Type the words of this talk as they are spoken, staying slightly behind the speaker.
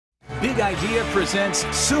Big Idea presents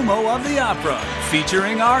Sumo of the Opera,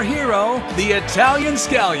 featuring our hero, the Italian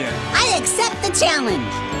Scallion. I accept the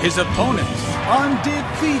challenge. His opponent,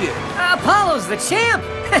 undefeated. Apollo's the champ.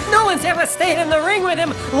 No one's ever stayed in the ring with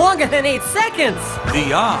him longer than 8 seconds.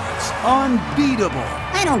 The odds, unbeatable.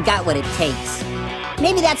 I don't got what it takes.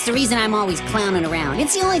 Maybe that's the reason I'm always clowning around.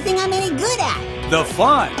 It's the only thing I'm any good at. The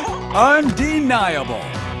fun, undeniable.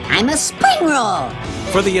 I'm a spring roll.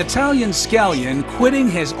 For the Italian Scallion, quitting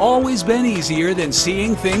has always been easier than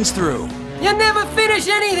seeing things through. You never finish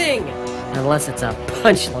anything, unless it's a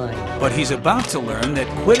punchline. But he's about to learn that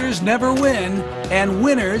quitters never win, and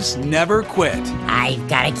winners never quit. I've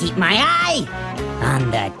got to keep my eye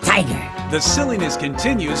on the tiger. The silliness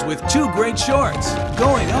continues with 2 great shorts,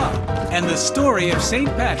 Going Up, and the story of St.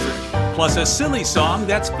 Patrick, plus a silly song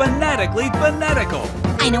that's phonetically phonetical.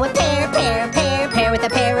 I know a pear with a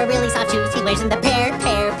pair of really soft shoes. He wears in the pear,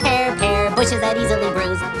 bushes that easily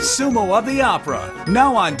bruise. Sumo of the Opera,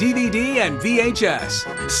 now on DVD and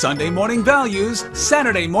VHS. Sunday morning values,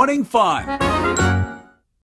 Saturday morning fun.